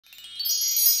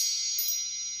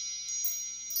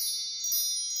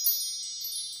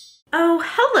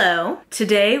Hello!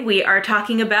 Today we are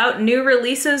talking about new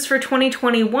releases for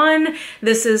 2021.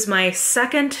 This is my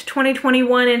second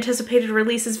 2021 anticipated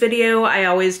releases video. I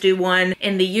always do one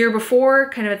in the year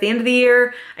before, kind of at the end of the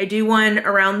year. I do one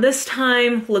around this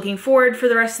time, looking forward for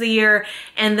the rest of the year,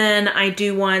 and then I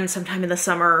do one sometime in the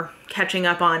summer, catching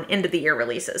up on end of the year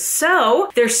releases.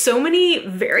 So there's so many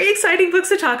very exciting books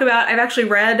to talk about. I've actually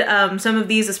read some of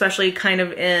these, especially kind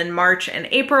of in March and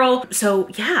April. So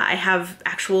yeah, I have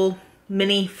actual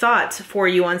mini thoughts for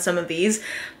you on some of these,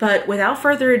 but without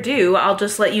further ado, I'll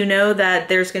just let you know that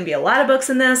there's going to be a lot of books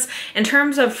in this. In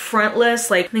terms of front lists,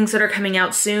 like things that are coming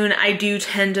out soon, I do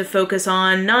tend to focus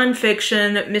on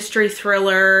nonfiction, mystery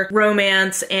thriller,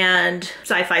 romance, and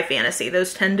sci-fi fantasy.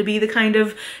 Those tend to be the kind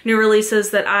of new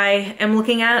releases that I am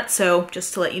looking at, so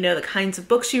just to let you know the kinds of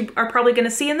books you are probably going to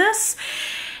see in this.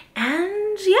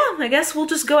 And yeah, I guess we'll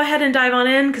just go ahead and dive on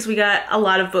in because we got a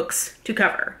lot of books to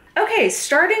cover. Okay,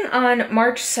 starting on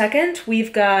March 2nd,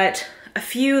 we've got a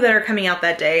few that are coming out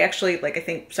that day, actually, like I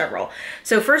think several.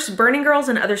 So first, Burning Girls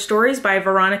and Other Stories by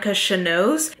Veronica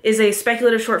Schanoes is a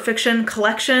speculative short fiction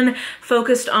collection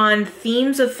focused on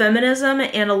themes of feminism,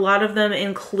 and a lot of them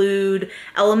include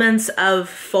elements of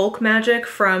folk magic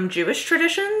from Jewish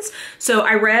traditions. So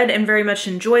I read and very much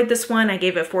enjoyed this one. I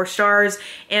gave it 4 stars,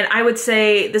 and I would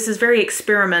say this is very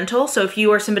experimental. So if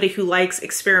you are somebody who likes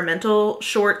experimental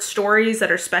short stories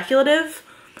that are speculative,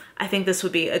 I think this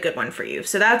would be a good one for you.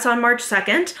 So that's on March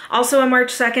 2nd. Also on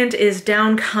March 2nd is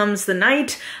Down Comes the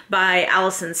Night by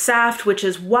Allison Saft, which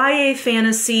is YA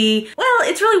fantasy. Well,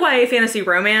 it's really YA fantasy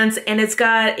romance, and it's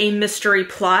got a mystery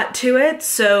plot to it.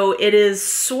 So it is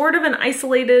sort of an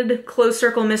isolated closed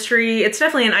circle mystery. It's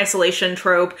definitely an isolation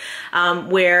trope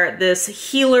where this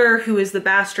healer, who is the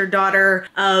bastard daughter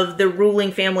of the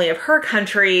ruling family of her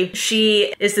country,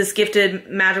 she is this gifted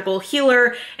magical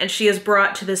healer, and she is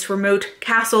brought to this remote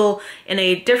castle in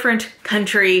a different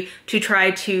country to try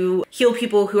to heal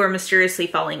people who are mysteriously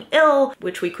falling ill,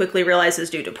 which we quickly realize is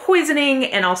due to poisoning.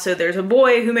 And also there's a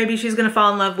boy who maybe she's gonna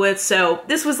fall in love with. So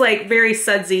this was like very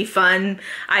sudsy fun,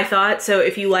 I thought. So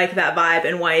if you like that vibe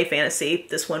in YA fantasy,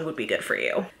 this one would be good for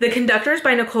you. The Conductors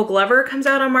by Nicole Glover comes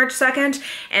out on March 2nd,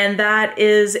 and that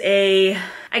is a,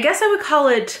 I guess I would call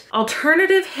it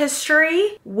alternative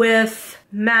history with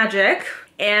magic.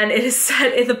 And it is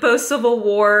set in the post-Civil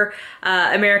War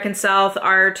American South.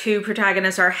 Our 2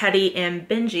 protagonists are Hetty and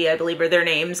Benji, I believe are their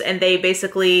names, and they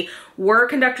basically were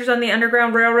conductors on the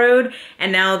Underground Railroad,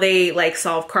 and now they like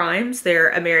solve crimes. They're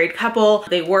a married couple.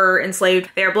 They were enslaved.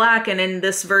 They are Black, and in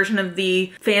this version of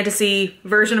the fantasy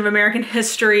version of American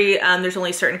history, there's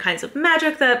only certain kinds of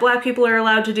magic that Black people are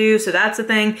allowed to do, so that's a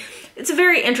thing. It's a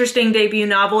very interesting debut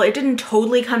novel. It didn't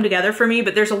totally come together for me,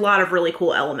 but there's a lot of really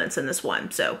cool elements in this one,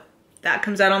 so that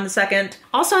comes out on the 2nd.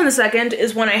 Also on the 2nd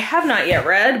is one I have not yet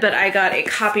read, but I got a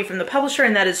copy from the publisher,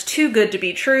 and that is Too Good to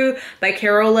Be True by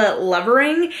Carola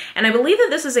Levering. And I believe that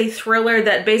this is a thriller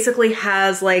that basically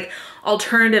has like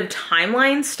alternative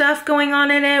timeline stuff going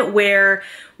on in it, where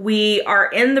we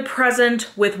are in the present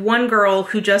with one girl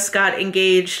who just got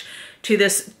engaged to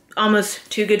this almost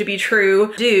too good to be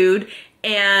true dude,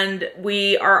 and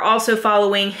we are also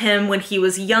following him when he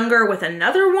was younger with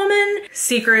another woman.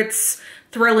 Secrets,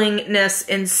 thrillingness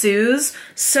ensues.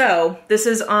 So this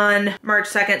is on March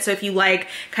 2nd. So if you like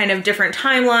kind of different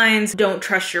timelines, don't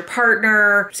trust your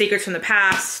partner, secrets from the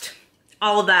past,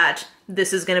 all of that,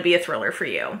 this is gonna be a thriller for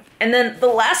you. And then the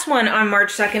last one on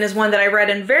March 2nd is one that I read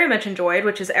and very much enjoyed,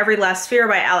 which is Every Last Sphere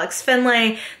by Alex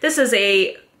Finlay. This is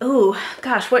a, oh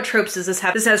gosh, what tropes does this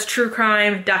have? This has true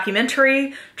crime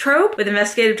documentary trope with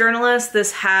investigative journalists.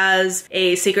 This has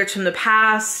a secrets from the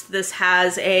past. This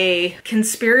has a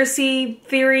conspiracy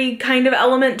theory kind of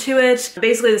element to it.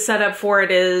 Basically the setup for it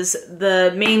is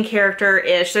the main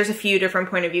character-ish, there's a few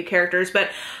different point of view characters, but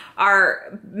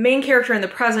our main character in the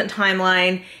present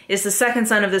timeline is the second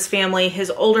son of this family. His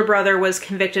older brother was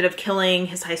convicted of killing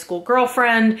his high school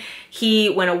girlfriend. He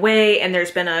went away, and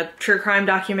there's been a true crime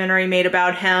documentary made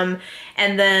about him.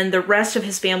 And then the rest of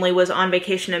his family was on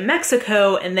vacation in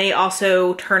Mexico, and they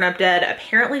also turn up dead,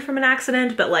 apparently from an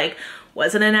accident, but like,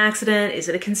 was it an accident? Is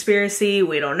it a conspiracy?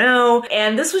 We don't know.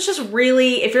 And this was just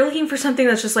really, if you're looking for something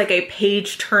that's just like a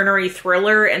page-turnery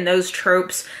thriller and those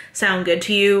tropes sound good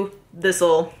to you,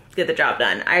 this'll get the job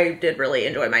done. I did really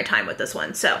enjoy my time with this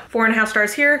one. So 4.5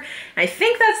 stars here. I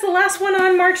think that's the last one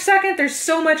on March 2nd. There's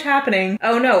so much happening.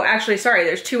 Oh no, actually, sorry.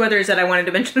 There's 2 others that I wanted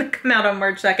to mention that come out on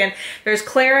March 2nd. There's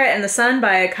KLARA and the Sun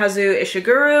by Kazuo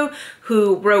Ishiguro,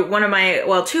 who wrote one of my,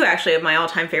 well, two actually of my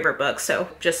all-time favorite books, so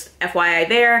just FYI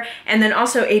there. And then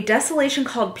also A Desolation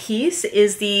Called Peace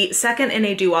is the second in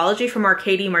a duology from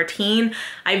Arkady Martine.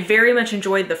 I very much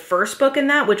enjoyed the first book in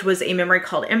that, which was A Memory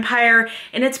Called Empire,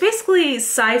 and it's basically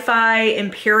sci-fi,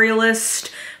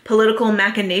 imperialist, political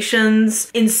machinations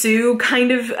ensue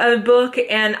kind of a book,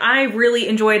 and I really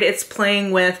enjoyed its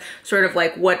playing with sort of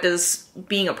like, what does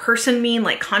being a person mean,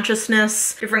 like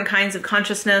consciousness, different kinds of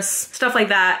consciousness, stuff like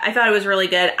that. I thought it was really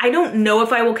good. I don't know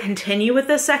if I will continue with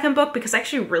this second book because I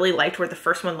actually really liked where the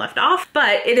first one left off,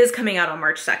 but it is coming out on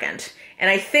March 2nd. And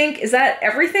I think, is that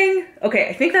everything? Okay,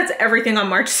 I think that's everything on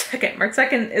March 2nd. March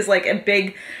 2nd is like a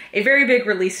very big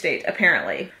release date,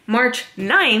 apparently. March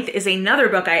 9th is another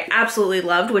book I absolutely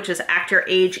loved, which is Actor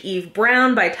Age Eve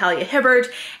Brown by Talia Hibbert.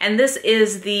 And this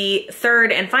is the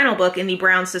third and final book in the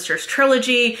Brown Sisters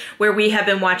trilogy, where we have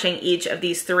been watching each of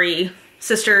these three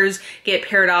sisters get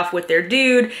paired off with their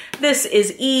dude. This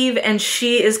is Eve, and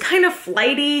she is kind of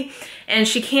flighty, and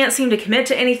she can't seem to commit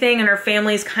to anything, and her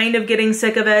family's kind of getting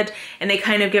sick of it, and they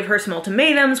kind of give her some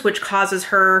ultimatums, which causes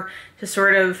her to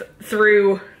sort of,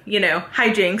 through, you know,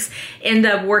 hijinks, end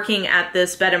up working at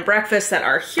this bed and breakfast that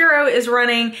our hero is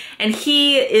running, and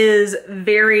he is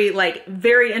very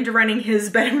into running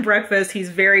his bed and breakfast. He's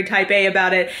very type A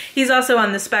about it. He's also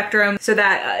on the spectrum, so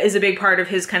that is a big part of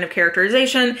his kind of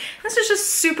characterization. This is just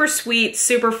super sweet,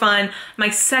 super fun. My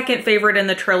second favorite in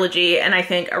the trilogy, and I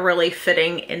think a really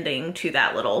fitting ending to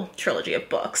that little trilogy of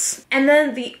books. And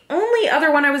then the only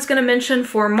other one I was gonna mention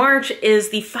for March is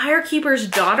The Firekeeper's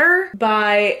Daughter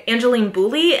by Angeline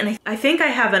Booley, and I think I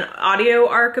have an audio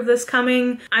arc of this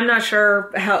coming. I'm not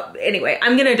sure how, anyway,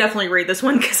 I'm gonna definitely read this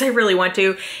one because I really want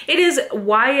to. It is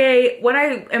YA, what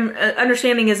I am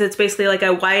understanding is it's basically like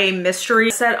a YA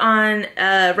mystery set on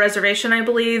a reservation, I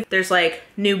believe. There's like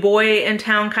new boy in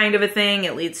town kind of a thing.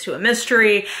 It leads to a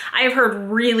mystery. I have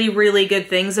heard really, really good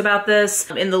things about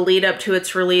this in the lead up to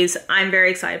its release. I'm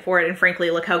very excited for it, and frankly,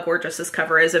 look how gorgeous this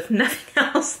cover is. If nothing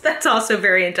else, that's also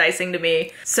very enticing to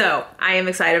me. So I am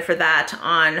excited for that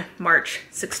on March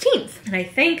 16th. And I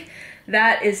think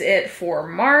that is it for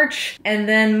March. And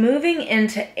then moving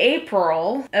into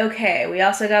April, okay, we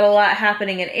also got a lot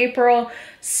happening in April.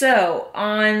 So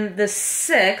on the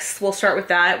 6th, we'll start with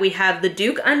that. We have The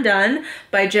Duke Undone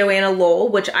by Joanna Lowell,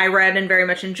 which I read and very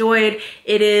much enjoyed.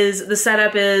 It is, the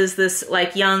setup is this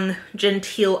like young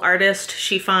genteel artist.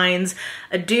 She finds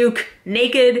a duke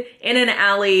naked in an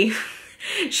alley.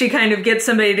 She kind of gets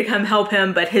somebody to come help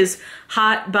him, but his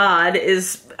hot bod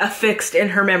is affixed in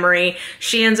her memory.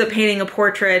 She ends up painting a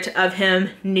portrait of him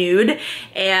nude,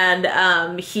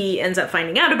 and he ends up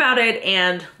finding out about it,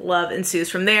 and love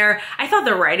ensues from there. I thought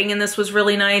the writing in this was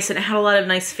really nice, and it had a lot of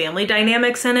nice family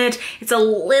dynamics in it. It's a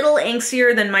little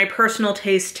angstier than my personal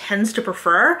taste tends to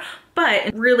prefer,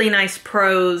 but really nice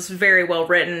prose, very well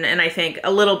written, and I think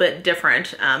a little bit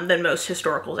different than most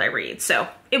historicals I read. So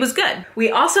it was good.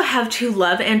 We also have To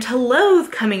Love and to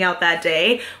Loathe coming out that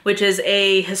day, which is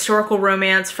a historical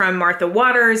romance from Martha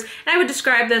Waters. And I would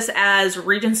describe this as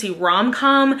Regency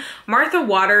rom-com. Martha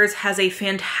Waters has a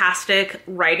fantastic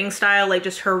writing style, like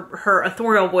just her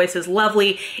authorial voice is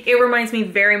lovely. It reminds me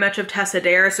very much of Tessa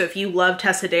Dare, so if you love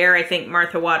Tessa Dare, I think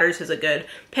Martha Waters is a good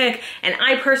pick. And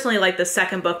I personally like the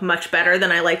second book much better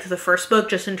than I liked the first book,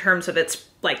 just in terms of its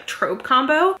like trope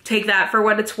combo. Take that for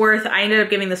what it's worth. I ended up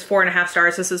giving this 4.5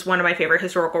 stars. This is one of my favorite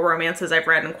historical romances I've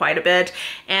read in quite a bit.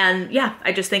 And yeah,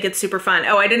 I just think it's super fun.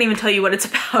 Oh, I didn't even tell you what it's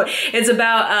about. It's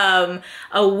about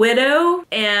a widow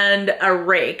and a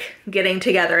rake getting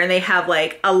together, and they have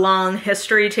like a long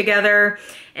history together.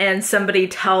 And somebody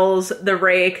tells the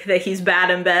rake that he's bad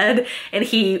in bed, and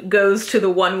he goes to the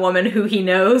one woman who he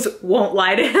knows won't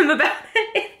lie to him about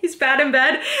it. He's bad in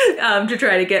bed, to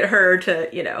try to get her to,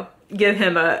 you know, give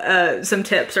him some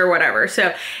tips or whatever.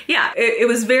 So yeah, it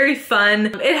was very fun.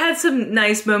 It had some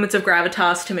nice moments of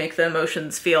gravitas to make the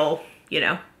emotions feel, you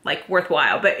know, like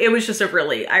worthwhile, but it was just I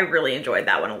really enjoyed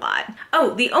that one a lot.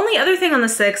 Oh, the only other thing on the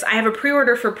 6th, I have a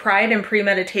pre-order for Pride and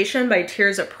Premeditation by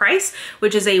Tirzah Price,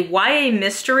 which is a YA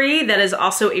mystery that is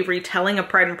also a retelling of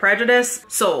Pride and Prejudice.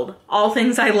 Sold. All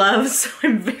things I love, so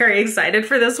I'm very excited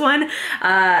for this one.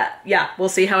 Yeah, we'll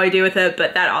see how I do with it,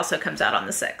 but that also comes out on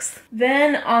the 6th.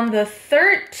 Then on the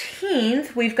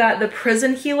 13th, we've got The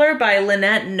Prison Healer by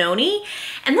Lynette Noni,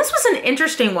 and this was an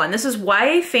interesting one. This is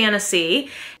YA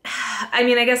fantasy. I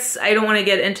mean, I guess guess I don't want to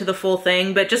get into the full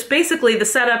thing, but just basically the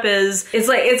setup is,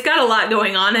 it's got a lot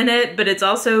going on in it, but it's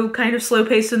also kind of slow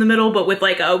paced in the middle, but with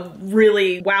like a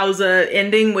really wowza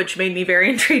ending, which made me very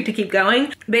intrigued to keep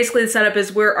going. Basically the setup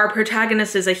is where our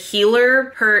protagonist is a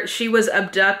healer. She was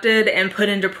abducted and put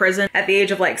into prison at the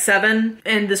age of like 7.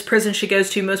 And this prison she goes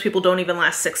to, most people don't even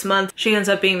last 6 months. She ends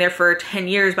up being there for 10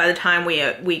 years by the time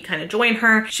we kind of join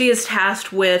her. She is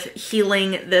tasked with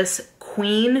healing this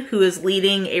queen who is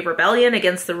leading a rebellion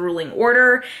against the ruling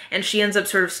order, and she ends up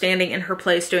sort of standing in her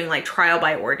place doing like trial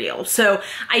by ordeal. So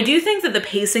I do think that the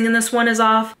pacing in this one is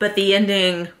off, but the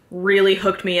ending really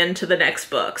hooked me into the next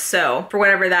book. So for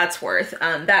whatever that's worth,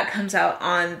 that comes out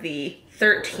on the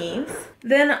 13th.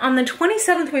 Then on the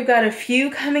 27th, we've got a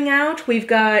few coming out. We've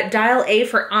got Dial A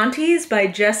for Aunties by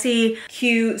Jessie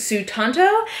Q.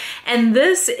 Sutanto. And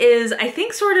this is, I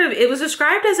think, it was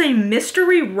described as a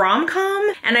mystery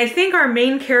rom-com. And I think our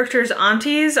main character's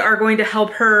aunties are going to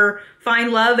help her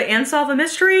find love and solve a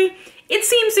mystery. It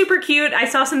seems super cute. I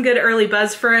saw some good early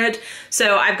buzz for it,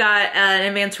 so I've got an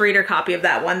advanced reader copy of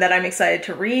that one that I'm excited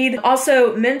to read.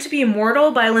 Also, Meant to be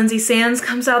Immortal by Lynsay Sands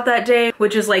comes out that day,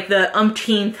 which is like the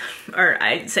umpteenth, or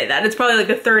I'd say that, it's probably like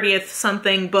the 30th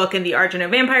something book in the Argent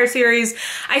and Vampire series.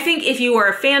 I think if you are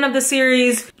a fan of the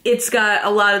series, it's got a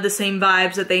lot of the same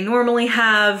vibes that they normally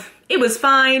have. It was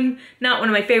fine, not one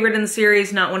of my favorite in the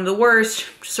series, not one of the worst.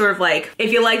 Sort of like,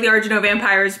 if you like the Argent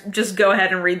Vampires, just go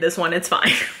ahead and read this one, it's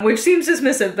fine. Which seems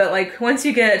dismissive, but like once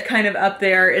you get kind of up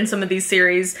there in some of these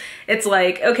series, it's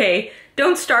like, okay,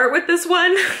 don't start with this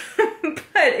one,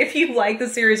 but if you like the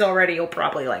series already, you'll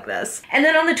probably like this. And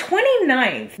then on the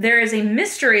 29th, there is a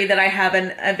mystery that I have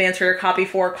an advanced reader copy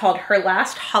for called Her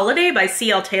Last Holiday by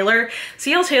C.L. Taylor.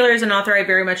 C.L. Taylor is an author I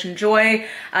very much enjoy.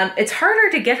 It's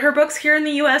harder to get her books here in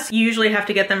the US. You usually have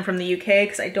to get them from the UK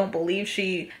because I don't believe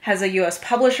she has a US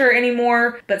publisher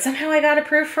anymore, but somehow I got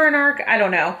approved for an ARC. I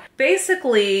don't know.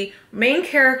 Basically, main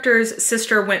character's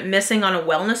sister went missing on a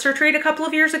wellness retreat a couple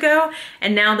of years ago,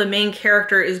 and now the main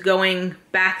character is going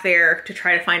back there to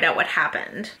try to find out what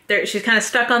happened. She's kind of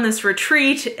stuck on this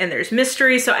retreat and there's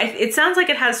mystery, so it sounds like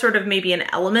it has sort of maybe an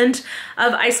element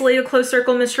of isolated closed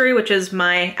circle mystery, which is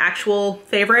my actual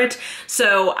favorite.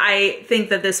 So I think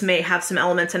that this may have some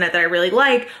elements in it that I really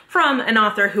like from an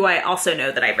author who I also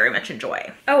know that I very much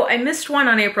enjoy. Oh, I missed one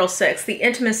on April 6th, The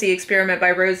Intimacy Experiment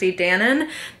by Rosie Danon.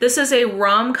 This is a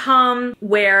rom-com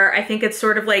where I think it's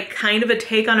sort of like kind of a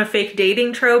take on a fake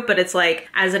dating trope, but it's like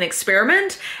as an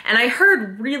experiment. And I heard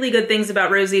really good things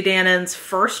about Rosie Danon's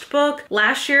first book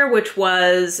last year, which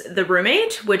was The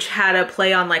Roommate, which had a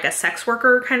play on like a sex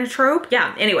worker kind of trope.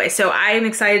 Yeah, anyway, so I'm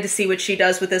excited to see what she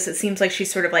does with this. It seems like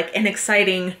she's sort of like an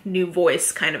exciting new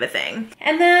voice kind of a thing.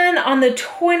 And then on the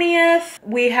 20th,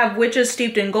 we have Witches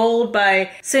Steeped in Gold by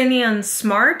Ciannon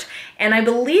Smart. And I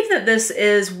believe that this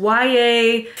is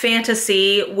YA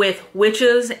fantasy with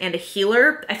witches and a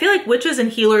healer. I feel like witches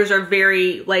and healers are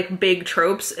very like big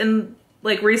tropes in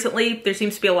like recently. There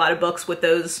seems to be a lot of books with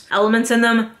those elements in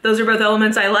them. Those are both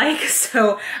elements I like,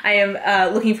 so I am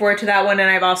looking forward to that one,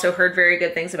 and I've also heard very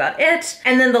good things about it.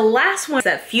 And then the last one is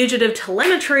that Fugitive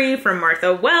Telemetry from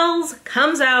Martha Wells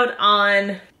comes out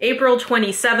on April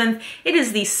 27th. It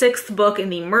is the 6th book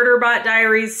in the Murderbot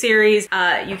Diaries series.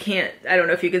 I don't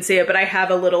know if you can see it, but I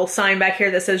have a little sign back here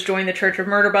that says join the Church of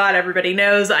Murderbot. Everybody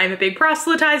knows I'm a big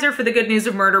proselytizer for the good news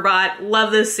of Murderbot.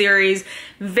 Love this series.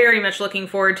 Very much looking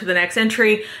forward to the next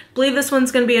entry. Believe this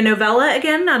one's gonna be a novella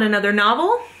again, not another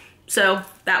novel. So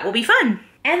that will be fun.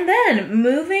 And then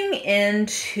moving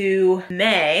into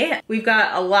May, we've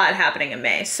got a lot happening in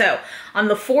May. So on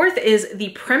the 4th is The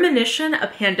Premonition, A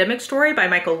Pandemic Story by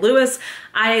Michael Lewis.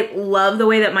 I love the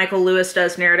way that Michael Lewis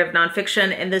does narrative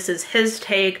nonfiction, and this is his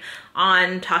take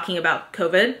on talking about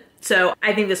COVID. So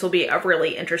I think this will be a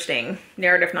really interesting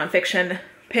narrative nonfiction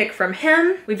pick from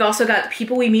him. We've also got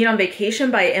People We Meet on Vacation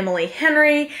by Emily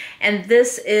Henry, and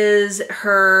this is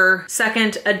her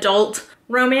second adult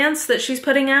romance that she's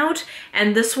putting out,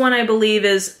 and this one I believe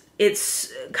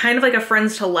it's kind of like a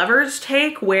friends to lovers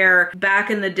take, where back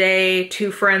in the day,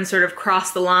 two friends sort of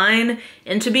crossed the line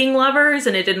into being lovers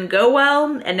and it didn't go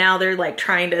well, and now they're like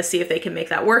trying to see if they can make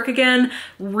that work again.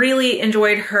 Really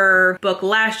enjoyed her book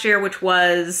last year, which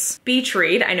was Beach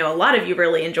Read. I know a lot of you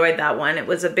really enjoyed that one. It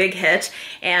was a big hit,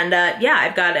 and yeah,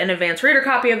 I've got an advanced reader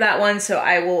copy of that one, so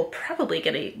I will probably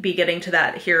be getting to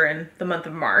that here in the month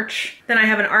of March. Then I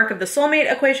have an Arc of the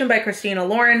Soulmate Equation by Christina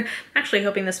Lauren. I'm actually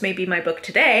hoping this may be my book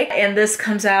today, and this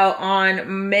comes out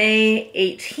on May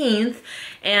 18th,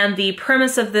 and the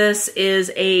premise of this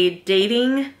is a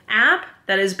dating app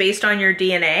that is based on your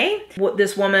DNA.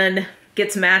 This woman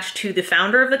gets matched to the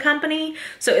founder of the company.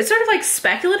 So it's sort of like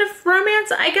speculative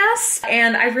romance, I guess.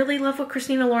 And I really love what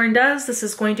Christina Lauren does. This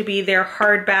is going to be their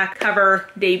hardback cover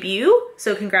debut.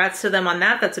 So congrats to them on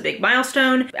that. That's a big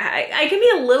milestone. I can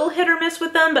be a little hit or miss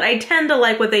with them, but I tend to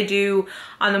like what they do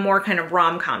on the more kind of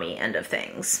rom-com-y end of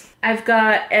things. I've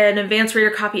got an advanced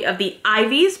reader copy of The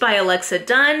Ivies by Alexa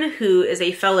Dunn, who is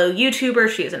a fellow YouTuber.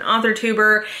 She is an author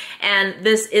tuber, and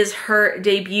this is her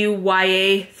debut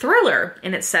YA thriller,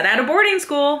 and it's set at a boarding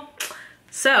school.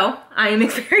 So I am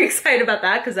very excited about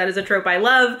that because that is a trope I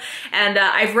love. And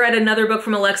I've read another book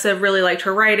from Alexa, really liked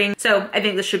her writing. So I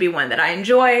think this should be one that I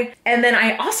enjoy. And then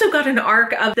I also got an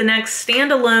arc of the next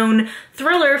standalone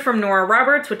thriller from Nora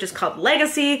Roberts, which is called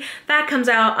Legacy. That comes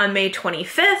out on May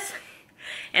 25th.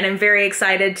 And I'm very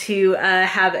excited to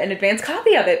have an advanced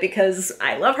copy of it because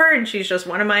I love her and she's just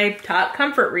one of my top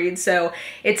comfort reads. So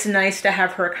it's nice to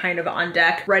have her kind of on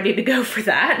deck, ready to go for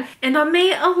that. And on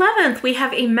May 11th, we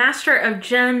have A Master of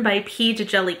Jen by P.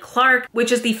 Djeli Clark,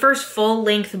 which is the first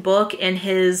full-length book in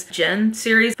his Jen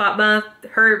series, Fatma,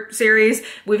 her series.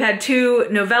 We've had 2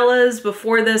 novellas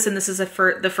before this, and this is the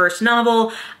first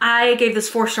novel. I gave this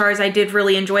 4 stars. I did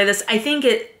really enjoy this. I think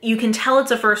you can tell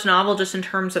it's a first novel just in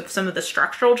terms of some of the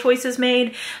structural choices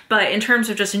made, but in terms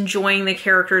of just enjoying the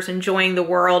characters, enjoying the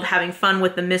world, having fun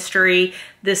with the mystery,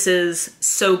 this is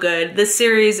so good. This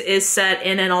series is set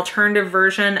in an alternative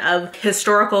version of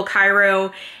historical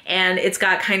Cairo, and it's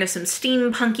got kind of some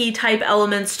steampunky type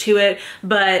elements to it,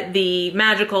 but the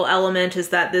magical element is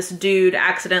that this dude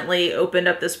accidentally opened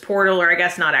up this portal, or I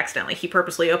guess not accidentally, he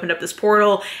purposely opened up this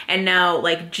portal, and now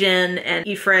like Jinn and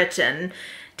Ifrit and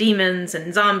demons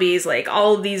and zombies, like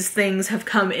all of these things have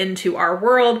come into our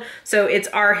world. So it's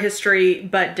our history,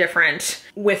 but different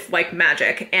with like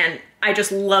magic. And I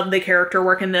just love the character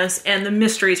work in this, and the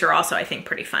mysteries are also, I think,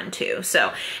 pretty fun too.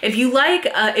 So if you like,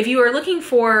 if you are looking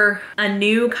for a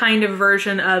new kind of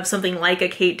version of something like a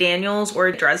Kate Daniels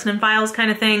or Dresden Files kind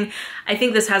of thing, I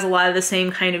think this has a lot of the same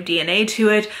kind of DNA to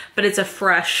it, but it's a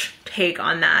fresh take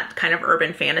on that kind of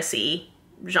urban fantasy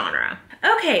genre.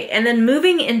 Okay, and then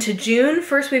moving into June,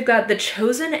 first we've got The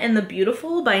Chosen and the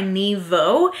Beautiful by Nhi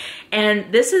Vo,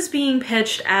 and this is being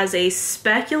pitched as a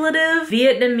speculative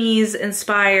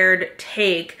Vietnamese-inspired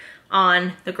take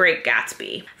on The Great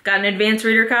Gatsby. I've got an advanced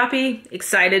reader copy,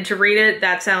 excited to read it,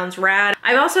 that sounds rad.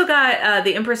 I've also got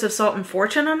The Empress of Salt and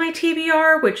Fortune on my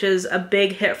TBR, which is a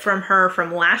big hit from her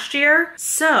from last year.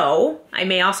 So I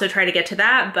may also try to get to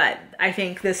that, but I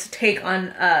think this take on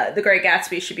The Great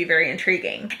Gatsby should be very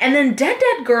intriguing. And then Dead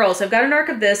Dead Girls, I've got an arc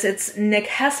of this. It's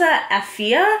Nekesa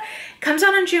Afia, comes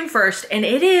out on June 1st, and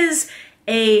it is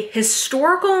a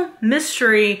historical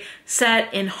mystery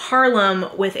set in Harlem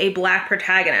with a Black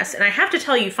protagonist. And I have to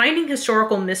tell you, finding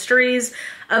historical mysteries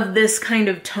of this kind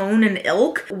of tone and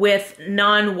ilk with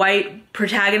non-white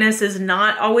protagonists is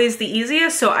not always the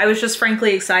easiest. So I was just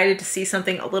frankly excited to see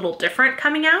something a little different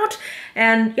coming out.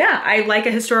 And yeah, I like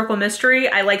a historical mystery.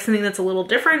 I like something that's a little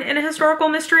different in a historical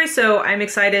mystery. So I'm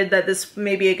excited that this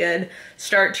may be a good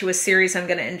start to a series I'm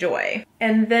gonna enjoy.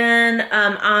 And then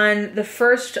on the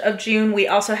 1st of June, we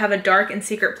also have A Dark and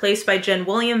Secret Place by Jen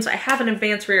Williams. I have an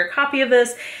advanced reader copy of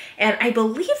this, and I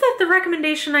believe that the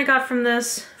recommendation I got from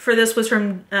this was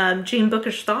from Jean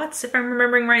Bookish Thoughts, if I'm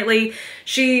remembering rightly.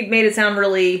 She made it sound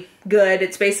really good.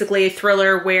 It's basically a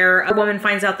thriller where a woman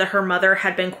finds out that her mother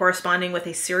had been corresponding with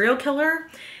a serial killer,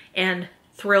 and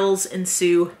thrills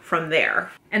ensue from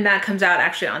there. And that comes out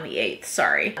actually on the 8th,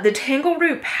 sorry. The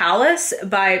Tangleroot Palace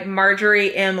by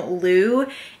Marjorie M. Liu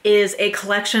is a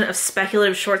collection of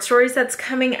speculative short stories that's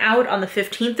coming out on the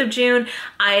 15th of June.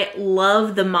 I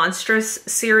love the Monstrous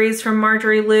series from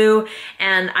Marjorie Liu,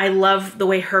 and I love the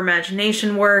way her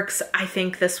imagination works. I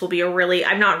think this will be a really,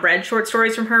 I've not read short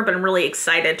stories from her, but I'm really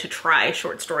excited to try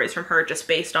short stories from her just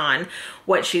based on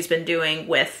what she's been doing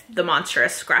with the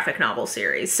Monstrous graphic novel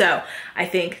series. So I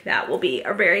think that will be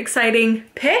a very exciting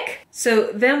pick.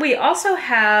 So then we also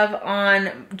have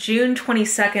on June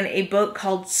 22nd a book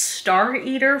called Star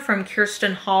Eater from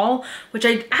Kirsten Hall, which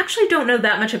I actually don't know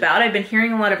that much about. I've been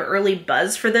hearing a lot of early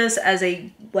buzz for this as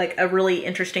a really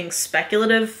interesting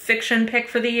speculative fiction pick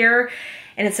for the year.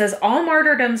 And it says, all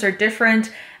martyrdoms are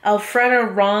different. Elfreda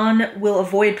Ron will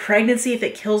avoid pregnancy if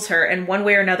it kills her, and one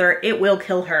way or another, it will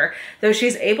kill her. Though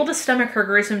she's able to stomach her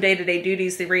gruesome day-to-day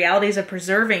duties, the realities of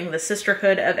preserving the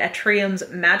sisterhood of Etrium's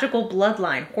magical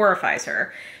bloodline horrifies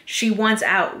her. She wants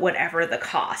out whatever the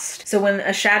cost. So when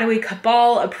a shadowy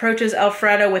cabal approaches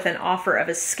Elfreda with an offer of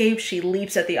escape, she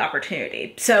leaps at the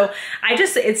opportunity. So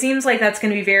it seems like that's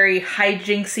going to be very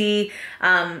hijinksy.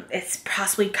 It's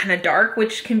possibly kind of dark,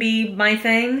 which can be my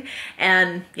thing.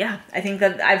 And yeah, I think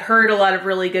that I've heard a lot of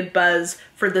really good buzz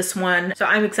for this one. So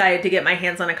I'm excited to get my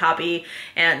hands on a copy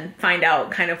and find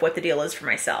out kind of what the deal is for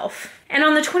myself. And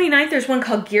on the 29th, there's one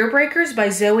called GEARBREAKERS by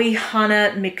Zoe,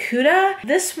 Hana, Mikuta.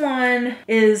 This one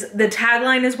is, the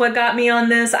tagline is what got me on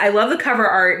this. I love the cover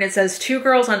art, and it says, two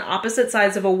girls on opposite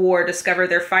sides of a war discover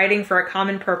they're fighting for a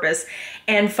common purpose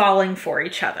and falling for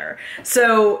each other.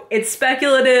 So it's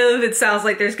speculative. It sounds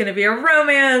like there's gonna be a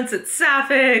romance. It's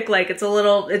sapphic, like it's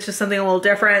just something a little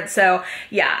different. So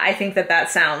yeah, I think that that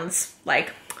sounds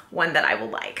like one that I will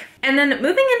like. And then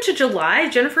moving into July,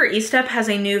 Jennifer Estep has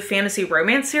a new fantasy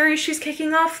romance series she's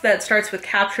kicking off that starts with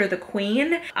Capture the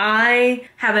Queen. I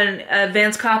have an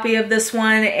advanced copy of this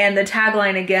one, and the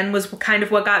tagline again was kind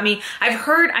of what got me. I've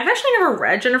actually never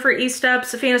read Jennifer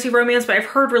Estep's fantasy romance, but I've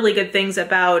heard really good things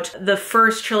about the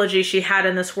first trilogy she had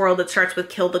in this world that starts with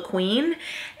Kill the Queen.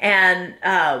 And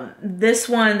this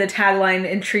one, the tagline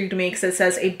intrigued me because it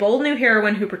says, a bold new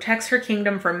heroine who protects her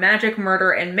kingdom from magic,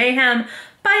 murder, and mayhem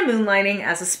by moonlighting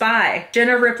as a spy.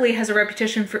 Jenna Ripley has a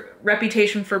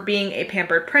reputation for being a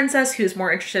pampered princess who's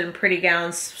more interested in pretty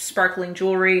gowns, sparkling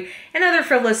jewelry, and other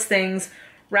frivolous things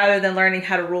rather than learning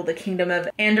how to rule the kingdom of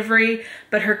Andovre,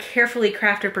 but her carefully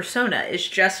crafted persona is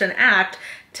just an act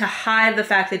to hide the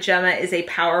fact that Gemma is a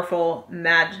powerful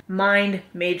mind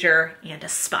major and a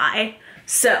spy.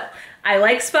 So I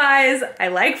like spies, I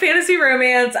like fantasy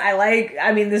romance,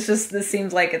 this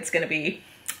seems like it's gonna be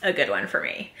a good one for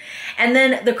me. And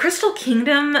then the Crystal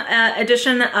Kingdom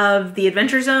edition of The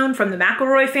Adventure Zone from the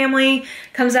McElroy family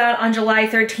comes out on July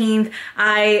 13th.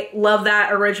 I love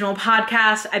that original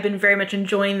podcast. I've been very much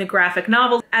enjoying the graphic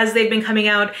novels as they've been coming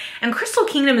out, and Crystal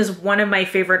Kingdom is one of my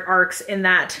favorite arcs in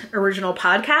that original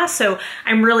podcast, so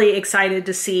I'm really excited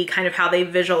to see kind of how they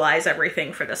visualize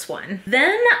everything for this one.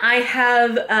 Then I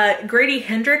have Grady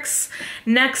Hendrix'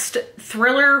 next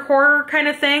thriller horror kind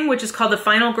of thing, which is called The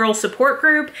Final Girl Support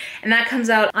Group, and that comes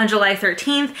out on July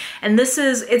 13th. And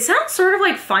it sounds sort of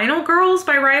like Final Girls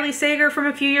by Riley Sager from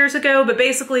a few years ago, but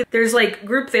basically there's like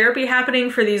group therapy happening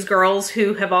for these girls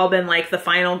who have all been like the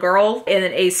final girl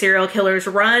in a serial killer's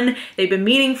run. They've been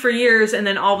meeting for years, and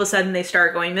then all of a sudden they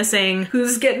start going missing.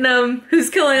 Who's getting them? Who's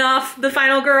killing off the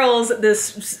final girls?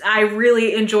 I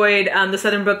really enjoyed the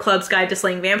Southern Book Club's Guide to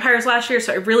Slaying Vampires last year,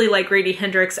 so I really like Grady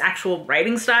Hendrix' actual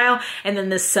writing style, and then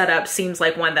this setup seems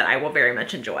like one that I will very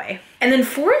much enjoy. And then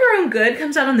For Your Own Good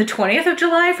comes out on the 20th of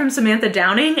July from Samantha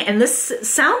Downing, and this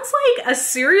sounds like a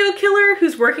serial killer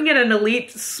who's working at an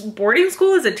elite boarding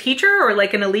school as a teacher, or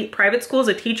like an elite private school as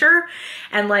a teacher,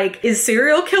 and like is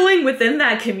serial killing within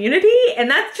that community.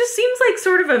 And that just seems like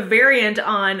sort of a variant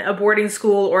on a boarding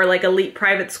school or like elite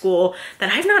private school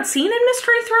that I've not seen in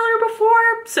mystery thriller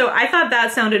before. So I thought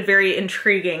that sounded very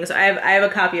intriguing. So I have a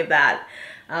copy of that.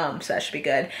 So that should be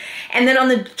good. And then on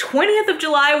the 20th of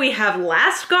July, we have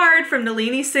Last Guard from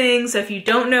Nalini Singh. So if you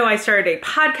don't know, I started a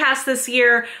podcast this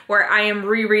year where I am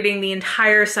rereading the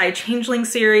entire Psy Changeling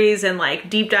series and like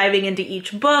deep diving into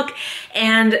each book.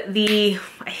 And I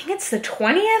think it's the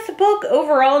 20th book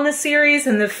overall in the series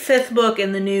and the 5th book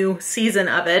in the new season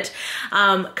of it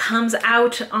comes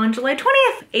out on July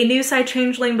 20th. A new Psy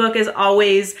Changeling book is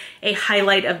always a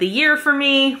highlight of the year for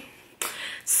me.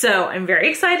 So I'm very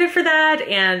excited for that,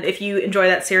 and if you enjoy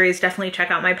that series, definitely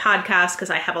check out my podcast because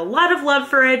I have a lot of love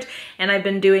for it, and I've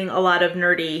been doing a lot of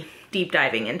nerdy deep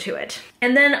diving into it.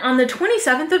 And then on the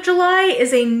 27th of July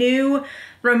is a new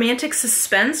romantic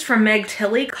suspense from Meg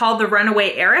Tilly called The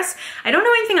Runaway Heiress. I don't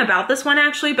know anything about this one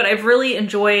actually, but I've really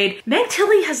enjoyed. Meg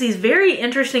Tilly has these very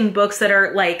interesting books that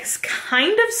are like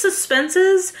kind of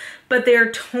suspenses, but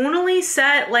they're tonally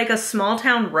set like a small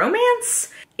town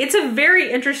romance. It's a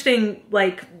very interesting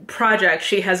like project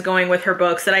she has going with her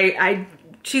books that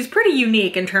she's pretty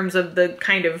unique in terms of the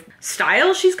kind of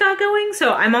style she's got going.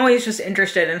 So I'm always just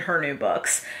interested in her new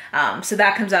books. So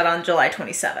that comes out on July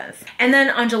 27th. And then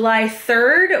on July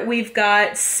 3rd, we've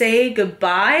got Say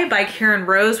Goodbye by Karen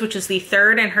Rose, which is the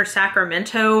third in her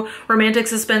Sacramento romantic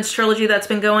suspense trilogy that's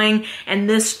been going. And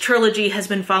this trilogy has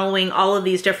been following all of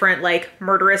these different like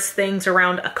murderous things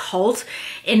around a cult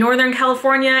in Northern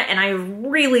California. And I've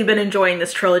really been enjoying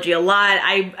this trilogy a lot.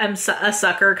 I am a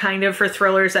sucker kind of for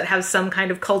thrillers that have some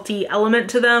kind of culty element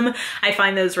to them. I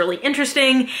find those really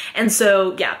interesting. And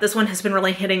so yeah, this one has been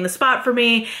really hitting the spot for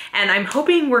me. And I'm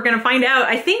hoping we're gonna find out.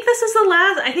 I think this is the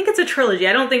last, I think it's a trilogy.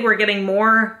 I don't think we're getting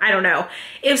more, I don't know.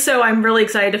 If so, I'm really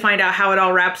excited to find out how it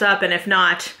all wraps up. And if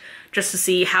not, just to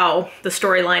see how the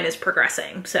storyline is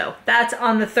progressing. So that's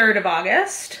on the 3rd of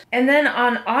August. And then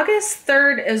on August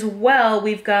 3rd as well,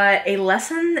 we've got A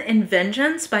Lesson in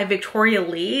Vengeance by Victoria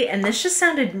Lee, and this just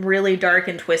sounded really dark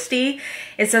and twisty.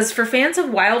 It says, for fans of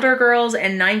Wilder Girls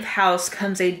and Ninth House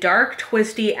comes a dark,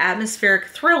 twisty, atmospheric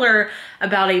thriller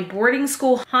about a boarding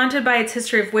school haunted by its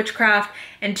history of witchcraft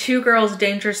and two girls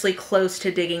dangerously close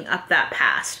to digging up that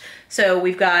past. So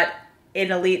we've got an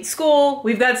elite school,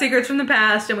 we've got secrets from the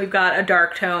past, and we've got a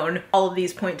dark tone. All of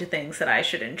these point to things that I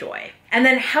should enjoy. And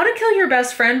then How to Kill Your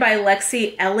Best Friend by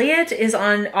Lexi Elliott is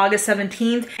on August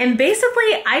 17th. And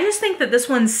basically, I just think that this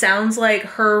one sounds like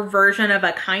her version of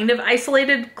a kind of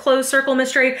isolated closed circle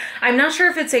mystery. I'm not sure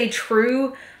if it's a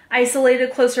true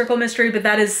isolated closed circle mystery, but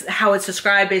that is how it's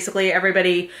described. Basically,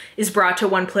 everybody is brought to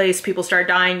one place, people start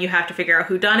dying, you have to figure out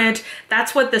who done it.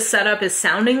 That's what the setup is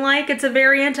sounding like it's a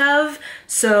variant of.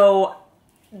 So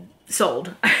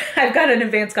sold. I've got an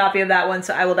advanced copy of that one,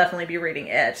 so I will definitely be reading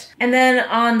it. And then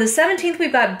on the 17th,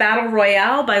 we've got Battle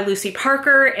Royale by Lucy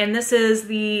Parker, and this is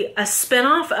a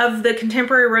spinoff of the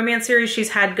contemporary romance series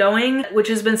she's had going, which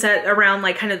has been set around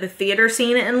like kind of the theater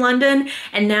scene in London,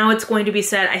 and now it's going to be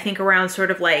set, I think, around sort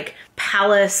of like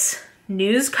palace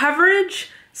news coverage.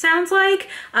 Sounds like.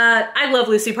 I love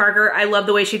Lucy Parker. I love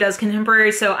the way she does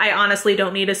contemporary, so I honestly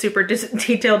don't need a super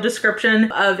detailed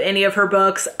description of any of her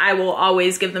books. I will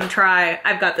always give them a try.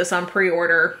 I've got this on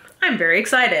pre-order. I'm very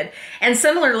excited. And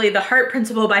similarly, The Heart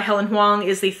Principle by Helen Huang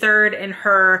is the 3rd in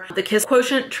her The Kiss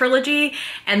Quotient trilogy.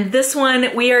 And this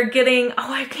one we are getting,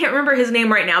 oh, I can't remember his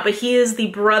name right now, but he is the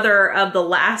brother of the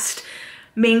last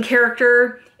main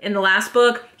character in the last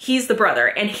book. He's the brother,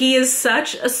 and he is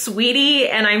such a sweetie,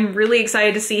 and I'm really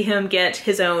excited to see him get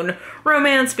his own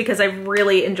romance because I've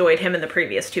really enjoyed him in the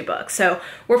previous 2 books. So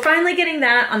we're finally getting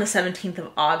that on the 17th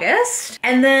of August.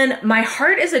 And then My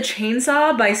Heart is a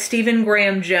Chainsaw by Stephen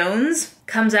Graham Jones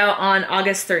comes out on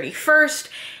August 31st,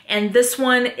 and this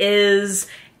one is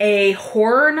a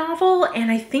horror novel,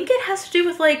 and I think it has to do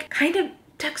with like kind of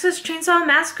Texas Chainsaw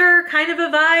Massacre kind of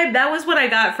a vibe. That was what I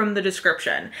got from the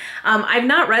description. I've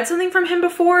not read something from him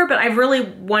before, but I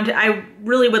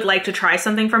really would like to try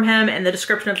something from him, and the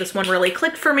description of this one really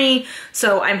clicked for me,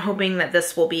 so I'm hoping that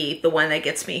this will be the one that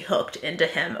gets me hooked into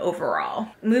him overall.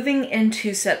 Moving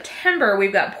into September,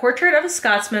 we've got Portrait of a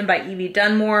Scotsman by Evie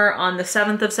Dunmore on the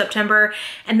 7th of September,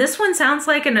 and this one sounds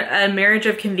like a marriage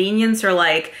of convenience or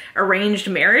like arranged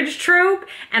marriage trope,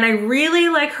 and I really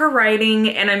like her writing,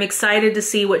 and I'm excited to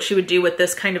see what she would do with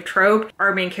this kind of trope.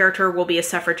 Our main character will be a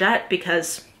suffragette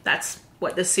because that's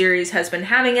what this series has been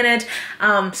having in it.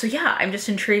 So yeah, I'm just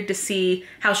intrigued to see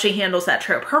how she handles that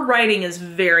trope. Her writing is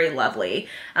very lovely.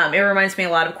 It reminds me a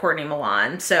lot of Courtney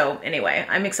Milan. So anyway,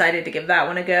 I'm excited to give that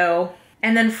one a go.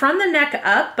 And then From the Neck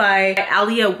Up by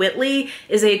Aliya Whiteley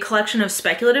is a collection of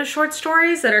speculative short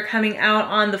stories that are coming out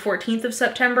on the 14th of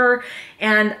September.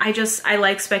 And I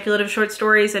like speculative short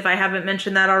stories. If I haven't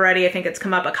mentioned that already, I think it's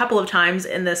come up a couple of times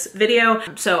in this video.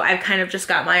 So I've kind of just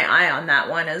got my eye on that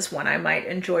one as one I might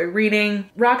enjoy reading.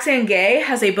 Roxane Gay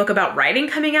has a book about writing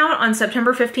coming out on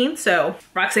September 15th. So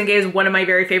Roxane Gay is one of my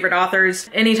very favorite authors.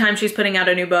 Anytime she's putting out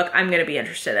a new book, I'm gonna be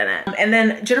interested in it. And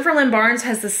then Jennifer Lynn Barnes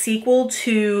has the sequel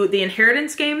to The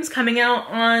Inheritance Games coming out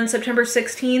on September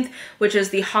 16th, which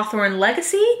is the Hawthorne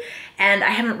Legacy. And I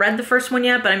haven't read the first one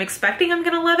yet, but I'm expecting I'm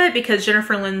gonna love it because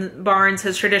Jennifer Lynn Barnes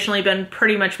has traditionally been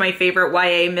pretty much my favorite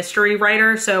YA mystery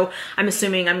writer, so I'm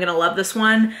assuming I'm gonna love this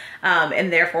one,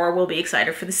 and therefore will be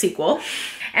excited for the sequel.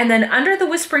 And then Under the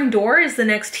Whispering Door is the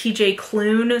next TJ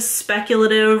Klune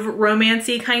speculative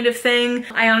romancy kind of thing.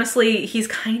 He's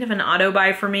kind of an auto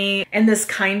buy for me in this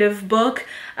kind of book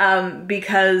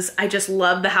because I just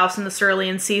love The House in the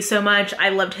Cerulean Sea so much. I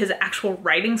loved his actual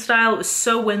writing style. It was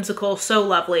so whimsical, so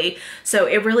lovely. So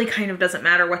it really kind of doesn't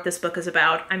matter what this book is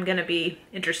about. I'm gonna be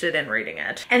interested in reading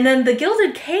it. And then The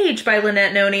Gilded Cage by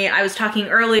Lynette Noni. I was talking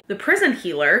earlier, The Prison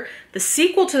Healer. The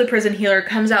sequel to The Prison Healer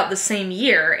comes out the same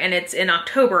year, and it's in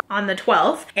October on the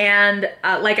 12th. And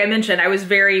like I mentioned, I was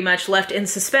very much left in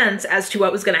suspense as to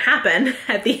what was gonna happen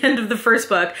at the end of the first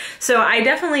book. So I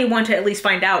definitely want to at least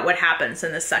find out what happens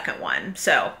in the second one.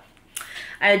 So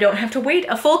I don't have to wait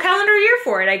a full calendar year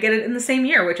for it. I get it in the same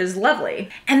year, which is lovely.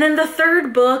 And then the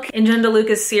third book in Jen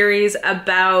DeLuca's series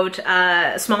about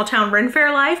small town Ren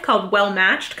Fair life called Well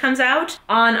Matched comes out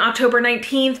on October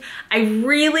 19th. I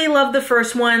really love the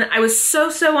first one. I was so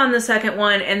on the second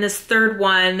one, and this third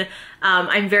one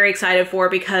I'm very excited for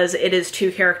because it is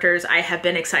two characters I have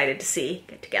been excited to see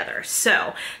get together.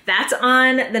 So that's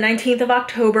on the 19th of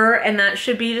October, and that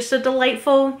should be just a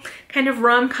delightful kind of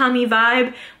rom-com-y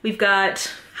vibe. We've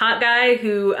got hot guy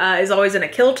who is always in a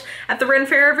kilt at the Ren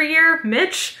Fair every year,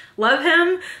 Mitch. Love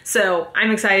him. So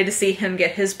I'm excited to see him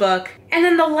get his book. And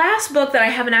then the last book that I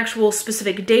have an actual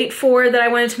specific date for that I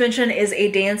wanted to mention is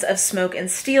A Dance of Smoke and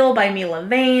Steel by Mila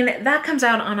Vane. That comes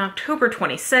out on October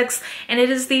 26th, and it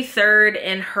is the third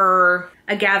in her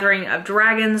A Gathering of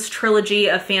Dragons trilogy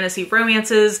of fantasy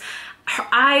romances.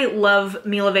 I love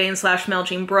Mila Vane / Mel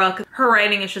Jean Brooke. Her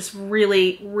writing is just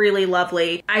really, really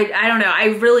lovely. I don't know,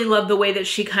 I really love the way that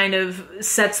she kind of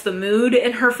sets the mood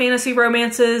in her fantasy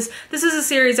romances. This is a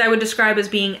series I would describe as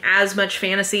being as much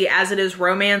fantasy as it is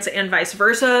romance and vice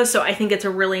versa. So I think it's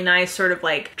a really nice sort of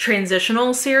like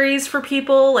transitional series for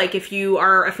people. Like if you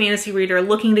are a fantasy reader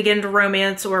looking to get into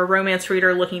romance or a romance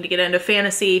reader looking to get into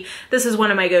fantasy, this is one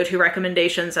of my go-to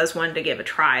recommendations as one to give a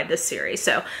try, this series.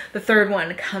 So the third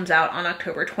one comes out on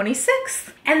October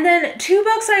 26th. And then two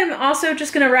books I'm also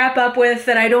just gonna wrap up with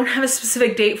that I don't have a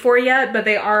specific date for yet, but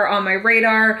they are on my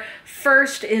radar.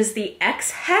 First is The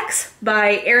X-Hex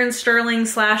by Erin Sterling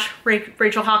 /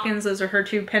 Rachel Hawkins. Those are her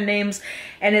two pen names.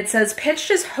 And it says, pitched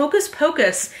as Hocus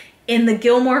Pocus in the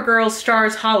Gilmore Girls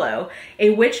Stars Hollow,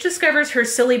 a witch discovers her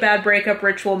silly bad breakup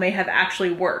ritual may have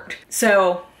actually worked.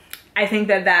 So I think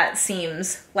that that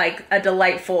seems like a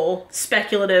delightful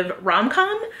speculative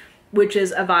rom-com, which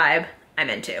is a vibe I'm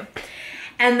into.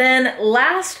 And then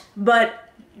last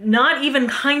but not even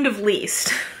kind of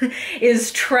least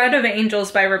is Tread of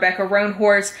Angels by Rebecca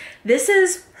Roanhorse. This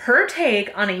is her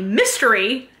take on a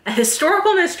mystery, a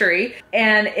historical mystery,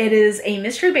 and it is a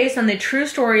mystery based on the true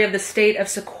story of the state of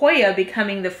Sequoia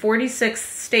becoming the 46th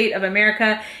state of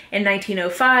America in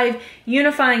 1905,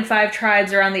 unifying 5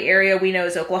 tribes around the area we know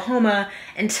as Oklahoma,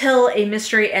 until a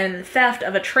mystery and theft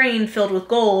of a train filled with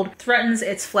gold threatens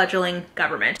its fledgling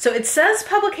government. So it says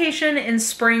publication in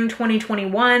spring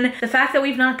 2021. The fact that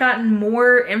we've not gotten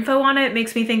more info on it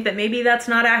makes me think that maybe that's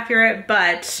not accurate,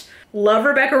 but love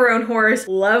Rebecca Roanhorse,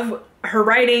 love her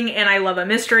writing, and I love a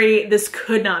mystery. This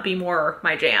could not be more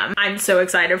my jam. I'm so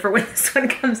excited for when this one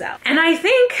comes out. And I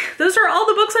think those are all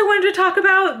the books I wanted to talk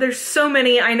about. There's so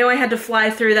many. I know I had to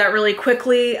fly through that really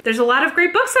quickly. There's a lot of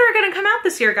great books that are gonna come out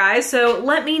this year, guys. So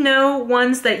let me know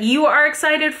ones that you are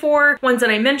excited for, ones that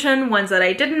I mentioned, ones that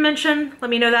I didn't mention. Let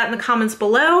me know that in the comments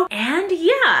below. And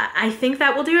yeah, I think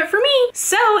that will do it for me.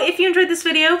 So if you enjoyed this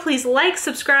video, please like,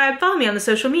 subscribe, follow me on the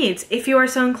social medias if you are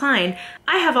so inclined.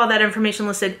 I have all that information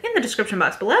listed in the description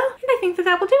box below, and I think that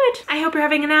that will do it. I hope you're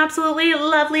having an absolutely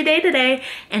lovely day today,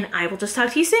 and I will just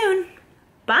talk to you soon.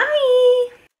 Bye!